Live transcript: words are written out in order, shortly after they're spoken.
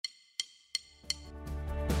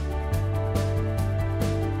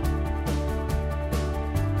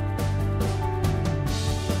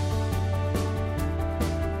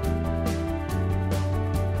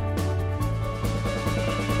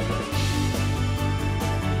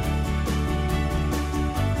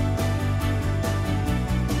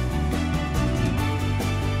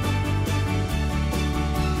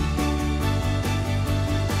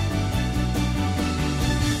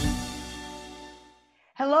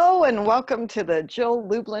Hello and welcome to the Jill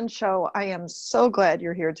Lublin Show. I am so glad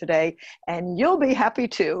you're here today, and you'll be happy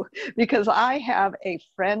too, because I have a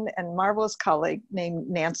friend and marvelous colleague named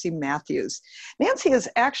Nancy Matthews. Nancy is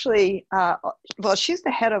actually, she's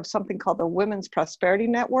the head of something called the Women's Prosperity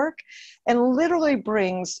Network, and literally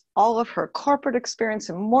brings all of her corporate experience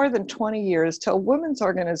in more than 20 years to a women's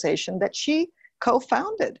organization that she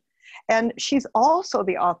co-founded. And she's also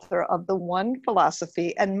the author of The One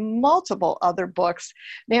Philosophy and multiple other books.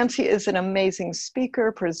 Nancy is an amazing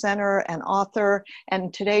speaker, presenter, and author.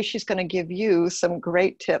 And today she's going to give you some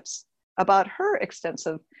great tips about her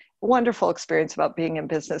extensive, wonderful experience about being in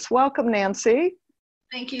business. Welcome, Nancy.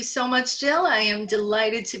 Thank you so much, Jill. I am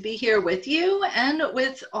delighted to be here with you and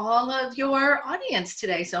with all of your audience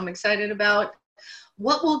today. So I'm excited about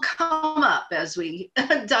what will come up as we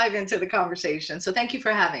dive into the conversation. So thank you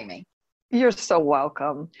for having me. You're so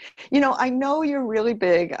welcome. You know, I know you're really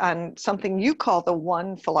big on something you call the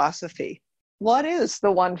One Philosophy. What is the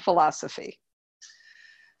One Philosophy?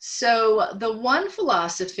 So the One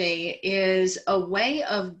Philosophy is a way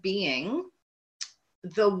of being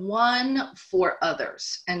the one for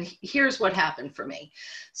others. And here's what happened for me.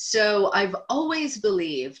 So I've always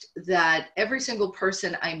believed that every single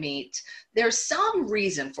person I meet, there's some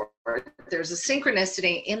reason for it. There's a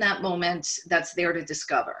synchronicity in that moment that's there to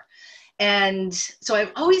discover. And so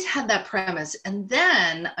I've always had that premise. And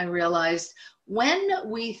then I realized when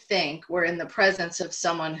we think we're in the presence of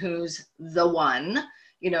someone who's the one,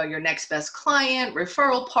 you know, your next best client,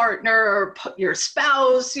 referral partner, or your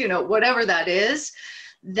spouse, you know, whatever that is,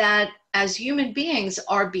 that as human beings,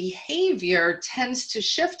 our behavior tends to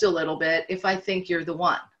shift a little bit if I think you're the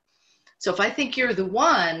one. So if I think you're the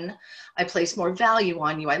one, I place more value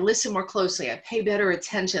on you. I listen more closely. I pay better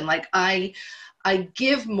attention. Like I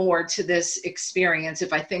give more to this experience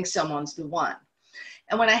if I think someone's the one.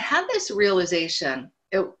 And when I had this realization,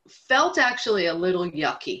 it felt actually a little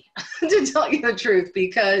yucky, to tell you the truth,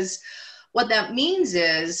 because what that means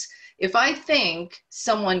is if I think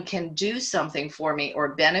someone can do something for me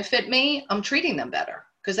or benefit me, I'm treating them better,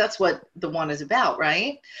 because that's what the one is about,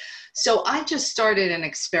 right? So I just started an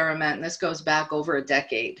experiment, and this goes back over a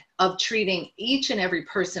decade, of treating each and every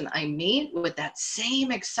person I meet with that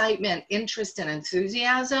same excitement, interest, and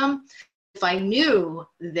enthusiasm if I knew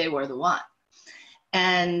they were the one.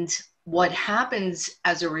 And what happens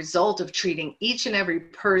as a result of treating each and every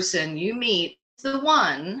person you meet the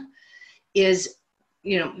one is,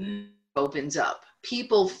 you know, opens up.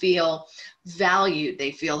 People feel valued.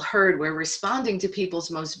 They feel heard. We're responding to people's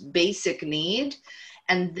most basic need.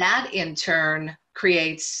 And that in turn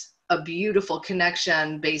creates a beautiful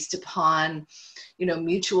connection based upon, you know,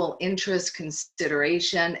 mutual interest,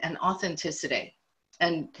 consideration, and authenticity.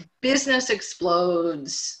 And business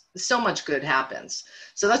explodes. So much good happens.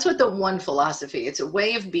 So that's what the One Philosophy. It's a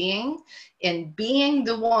way of being, and being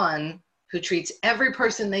the one who treats every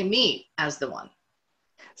person they meet as the one.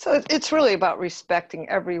 So it's really about respecting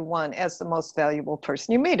everyone as the most valuable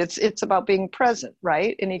person you meet. It's about being present,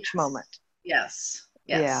 right, in each moment. Yes.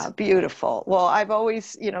 Yes. Yeah, beautiful. Well, I've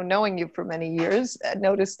always, you know, knowing you for many years,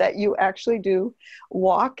 noticed that you actually do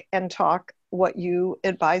walk and talk what you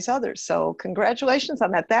advise others. So congratulations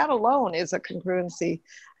on that. That alone is a congruency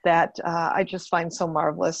that I just find so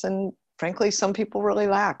marvelous. And frankly, some people really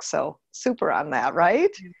lack. So super on that, right?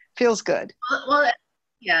 Feels good. Well,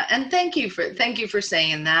 yeah. And thank you for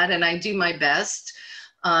saying that. And I do my best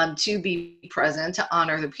to be present, to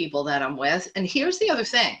honor the people that I'm with. And here's the other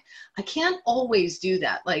thing. I can't always do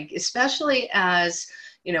that. Like, especially as,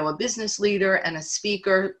 you know, a business leader and a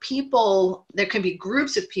speaker, there can be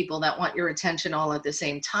groups of people that want your attention all at the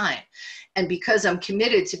same time. And because I'm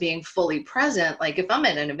committed to being fully present, like if I'm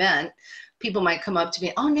at an event, people might come up to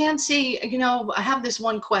me, oh, Nancy, you know, I have this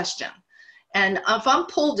one question. And if I'm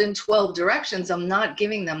pulled in 12 directions, I'm not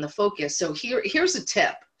giving them the focus. So here's a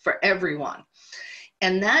tip for everyone.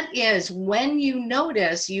 And that is, when you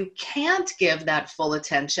notice you can't give that full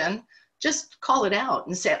attention, just call it out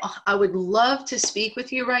and say, oh, I would love to speak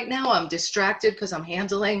with you right now. I'm distracted because I'm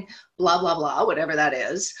handling blah, blah, blah, whatever that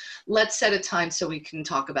is. Let's set a time so we can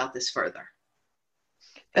talk about this further.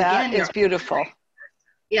 That is beautiful.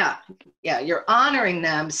 Yeah. You're honoring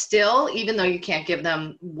them still, even though you can't give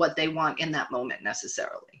them what they want in that moment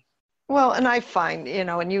necessarily. Well, and I find, you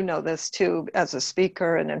know, and you know this too, as a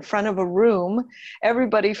speaker and in front of a room,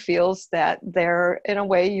 everybody feels that they're, in a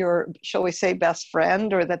way, your, shall we say, best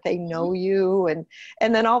friend, or that they know you.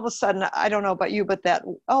 And then all of a sudden, I don't know about you, but that,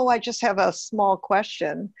 oh, I just have a small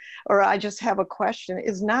question, or I just have a question,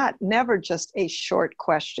 is never just a short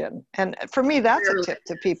question. And for me, that's a tip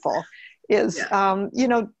to people. is, Yeah. you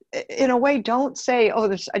know, in a way, don't say,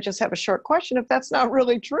 oh, I just have a short question, if that's not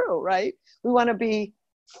really true, right? We want to be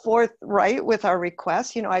forthright with our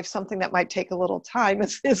requests. You know, I have something that might take a little time.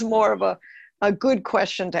 Is more of a good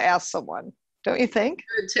question to ask someone, don't you think?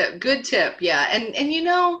 Good tip. Good tip. Yeah. And you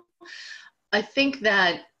know, I think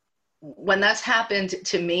that when that's happened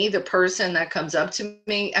to me, the person that comes up to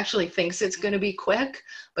me actually thinks it's going to be quick,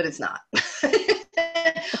 but it's not.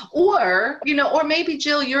 Or, you know, or maybe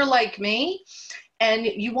Jill, you're like me and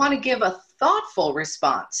you want to give a thoughtful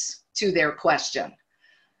response to their question.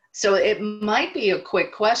 So it might be a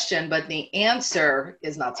quick question, but the answer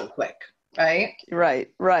is not so quick, right? Right,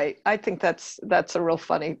 right. I think that's a real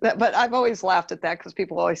funny, but I've always laughed at that because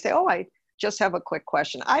people always say, oh, I just have a quick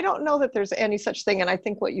question. I don't know that there's any such thing. And I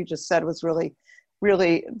think what you just said was really,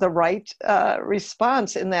 really the right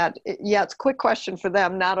response in that, yeah, it's a quick question for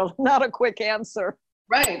them, not a quick answer.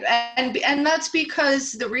 Right. And that's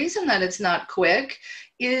because the reason that it's not quick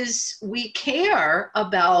is we care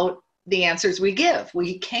about the answers we give.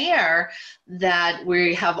 We care that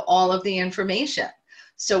we have all of the information.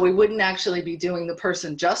 So we wouldn't actually be doing the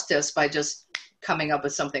person justice by just coming up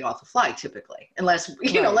with something off the fly typically, unless,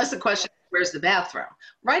 you know, Right. unless the question is, where's the bathroom?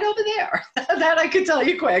 Right over there. That I could tell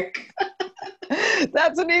you quick.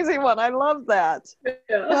 That's an easy one. I love that.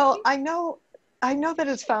 Yeah. Well, I know that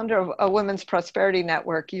as founder of a Women's Prosperity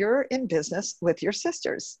Network, you're in business with your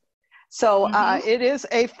sisters. So Mhm. it is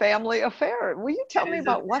a family affair. Will you tell It me is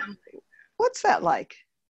a about what's that like?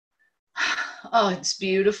 Oh, it's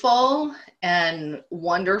beautiful and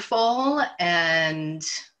wonderful and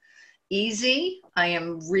easy. I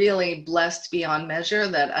am really blessed beyond measure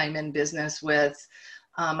that I'm in business with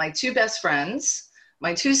my two best friends,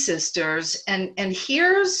 my two sisters. And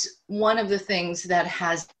here's one of the things that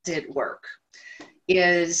has it work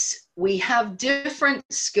is we have different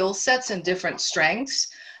skill sets and different strengths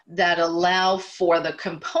that allow for the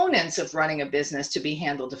components of running a business to be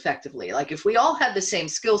handled effectively. Like if we all had the same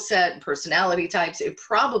skill set and personality types, it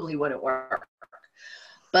probably wouldn't work.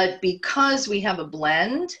 But because we have a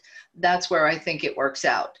blend, that's where I think it works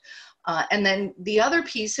out. And then the other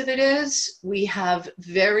piece of it is we have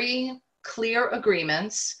very clear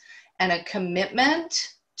agreements and a commitment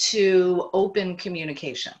to open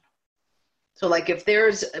communication. So like if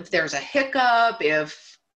there's a hiccup, if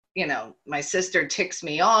you know, my sister ticks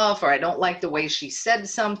me off or I don't like the way she said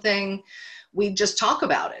something, we just talk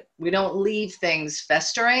about it. We don't leave things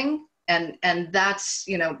festering. And that's,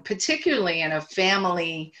 you know, particularly in a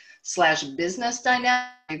family / business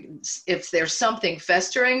dynamic, if there's something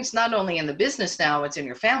festering, it's not only in the business now, it's in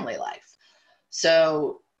your family life.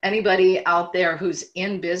 So anybody out there who's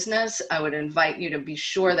in business, I would invite you to be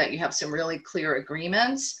sure that you have some really clear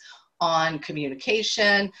agreements on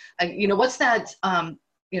communication. You know, what's that,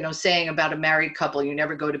 you know, saying about a married couple, you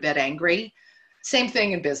never go to bed angry. Same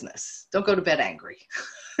thing in business. Don't go to bed angry.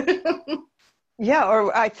 Yeah,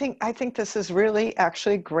 or I think this is really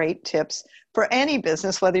actually great tips for any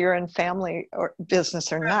business, whether you're in family or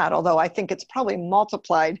business or not. Although I think it's probably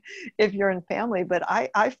multiplied if you're in family. But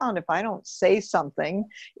I found if I don't say something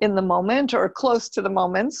in the moment or close to the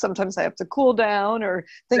moment, sometimes I have to cool down or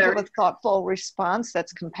think of Very a thoughtful response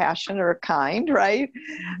that's compassionate or kind, right?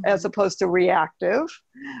 As opposed to reactive.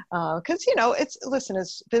 Because, you know, listen,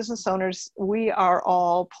 as business owners, we are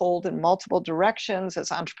all pulled in multiple directions.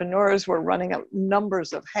 As entrepreneurs, we're running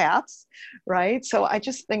numbers of hats, right? So I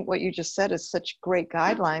just think what you just said is such great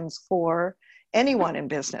guidelines for anyone in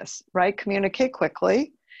business, right? Communicate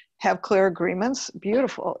quickly, have clear agreements.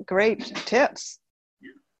 Beautiful, great tips.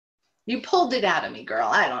 You pulled it out of me, girl.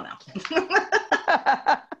 I don't know.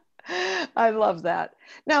 I love that.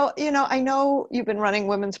 Now, you know, I know you've been running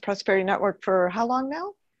Women's Prosperity Network for how long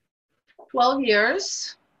now? 12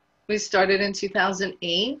 years. We started in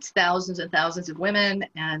 2008, thousands and thousands of women,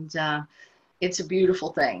 and it's a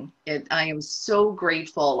beautiful thing. I am so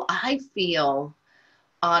grateful. I feel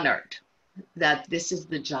honored that this is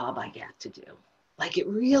the job I get to do. Like it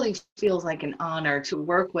really feels like an honor to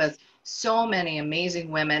work with so many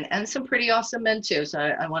amazing women and some pretty awesome men too. So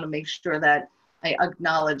I want to make sure that I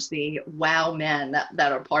acknowledge the wow men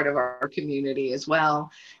that are part of our community as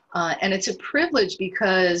well. And it's a privilege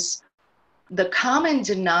because the common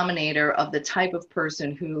denominator of the type of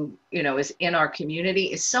person who, you know, is in our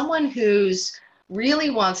community is someone who's really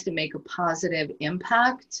wants to make a positive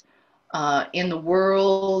impact in the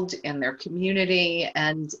world, in their community,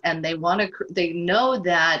 and they know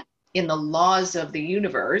that in the laws of the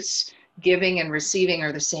universe, giving and receiving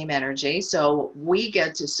are the same energy. So we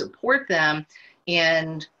get to support them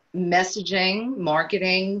in messaging,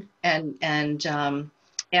 marketing, and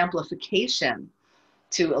amplification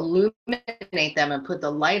to illuminate them and put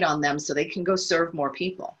the light on them so they can go serve more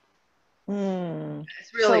people.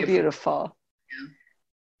 It's really So beautiful.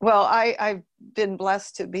 Well, I've been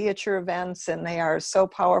blessed to be at your events, and they are so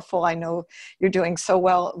powerful. I know you're doing so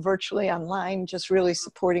well virtually online, just really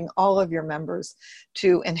supporting all of your members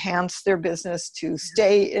to enhance their business, to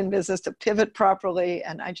stay in business, to pivot properly.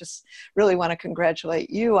 And I just really want to congratulate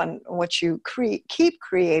you on what you keep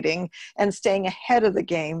creating and staying ahead of the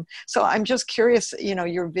game. So I'm just curious,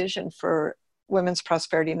 your vision for Women's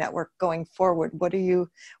Prosperity Network going forward. What are you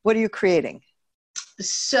creating?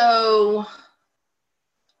 So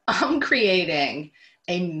I'm creating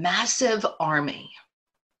a massive army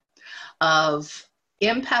of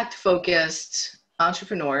impact-focused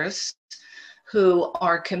entrepreneurs who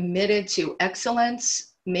are committed to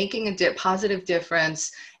excellence, making a positive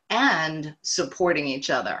difference, and supporting each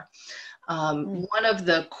other. One of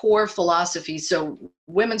the core philosophies, so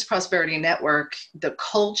Women's Prosperity Network, the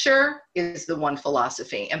culture is the one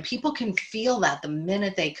philosophy, and people can feel that the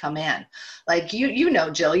minute they come in. Like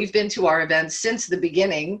Jill, you've been to our events since the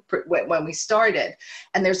beginning when we started,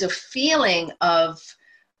 and there's a feeling of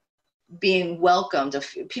being welcomed.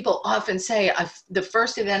 People often say, the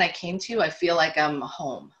first event I came to, I feel like I'm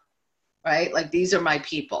home. Right? Like, these are my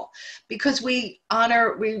people, because we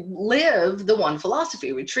live the one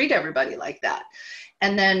philosophy. We treat everybody like that.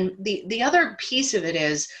 And then the other piece of it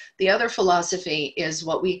is, the other philosophy is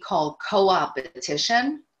what we call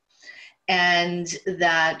co-opetition, and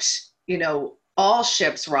that, all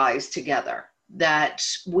ships rise together. That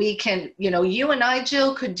we can, you and I,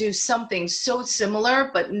 Jill, could do something so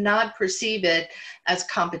similar, but not perceive it as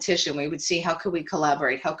competition. We would see, how could we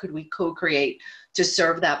collaborate? How could we co-create to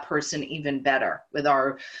serve that person even better with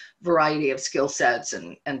our variety of skill sets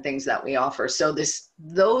and things that we offer. So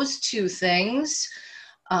those two things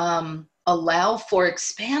allow for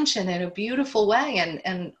expansion in a beautiful way.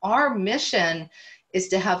 And our mission is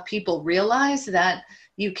to have people realize that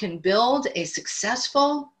you can build a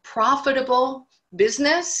successful, profitable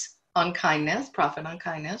business on kindness, profit on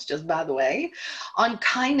kindness, just by the way, on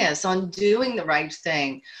kindness, on doing the right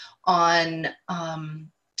thing, on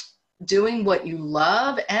doing what you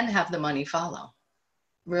love, and have the money follow.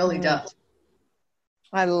 Really does.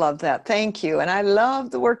 I love that. Thank you. And I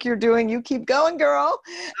love the work you're doing. You keep going, girl.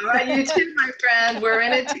 All right, you too, my friend. We're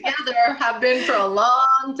in it together. Have been for a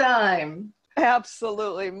long time.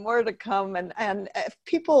 Absolutely. More to come. And if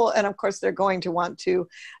people, and of course, they're going to want to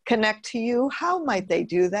connect to you, how might they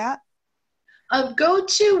do that? Go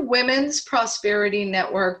to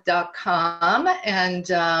womensprosperitynetwork.com,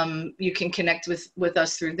 and you can connect with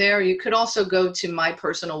us through there. You could also go to my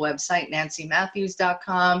personal website,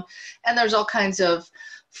 nancymatthews.com, and there's all kinds of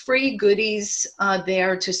free goodies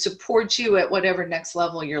there to support you at whatever next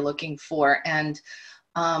level you're looking for. And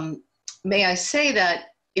may I say that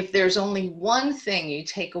if there's only one thing you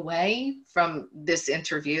take away from this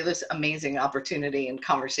interview, this amazing opportunity and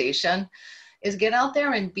conversation, is get out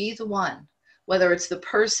there and be the one. Whether it's the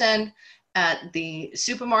person at the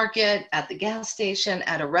supermarket, at the gas station,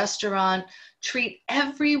 at a restaurant, treat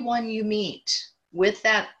everyone you meet with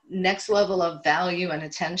that next level of value and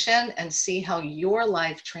attention, and see how your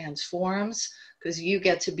life transforms, because you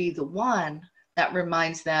get to be the one that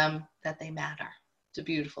reminds them that they matter. It's a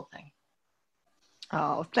beautiful thing.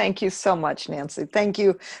 Oh, thank you so much, Nancy. Thank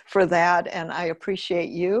you for that. And I appreciate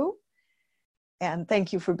you. And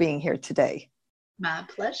thank you for being here today. My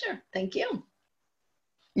pleasure. Thank you.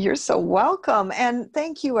 You're so welcome. And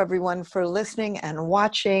thank you, everyone, for listening and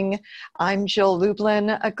watching. I'm Jill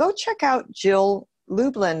Lublin. Go check out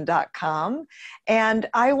JillLublin.com. And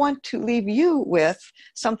I want to leave you with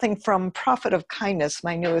something from Profit of Kindness,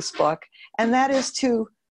 my newest book, and that is to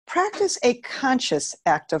practice a conscious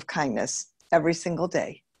act of kindness every single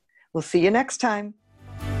day. We'll see you next time.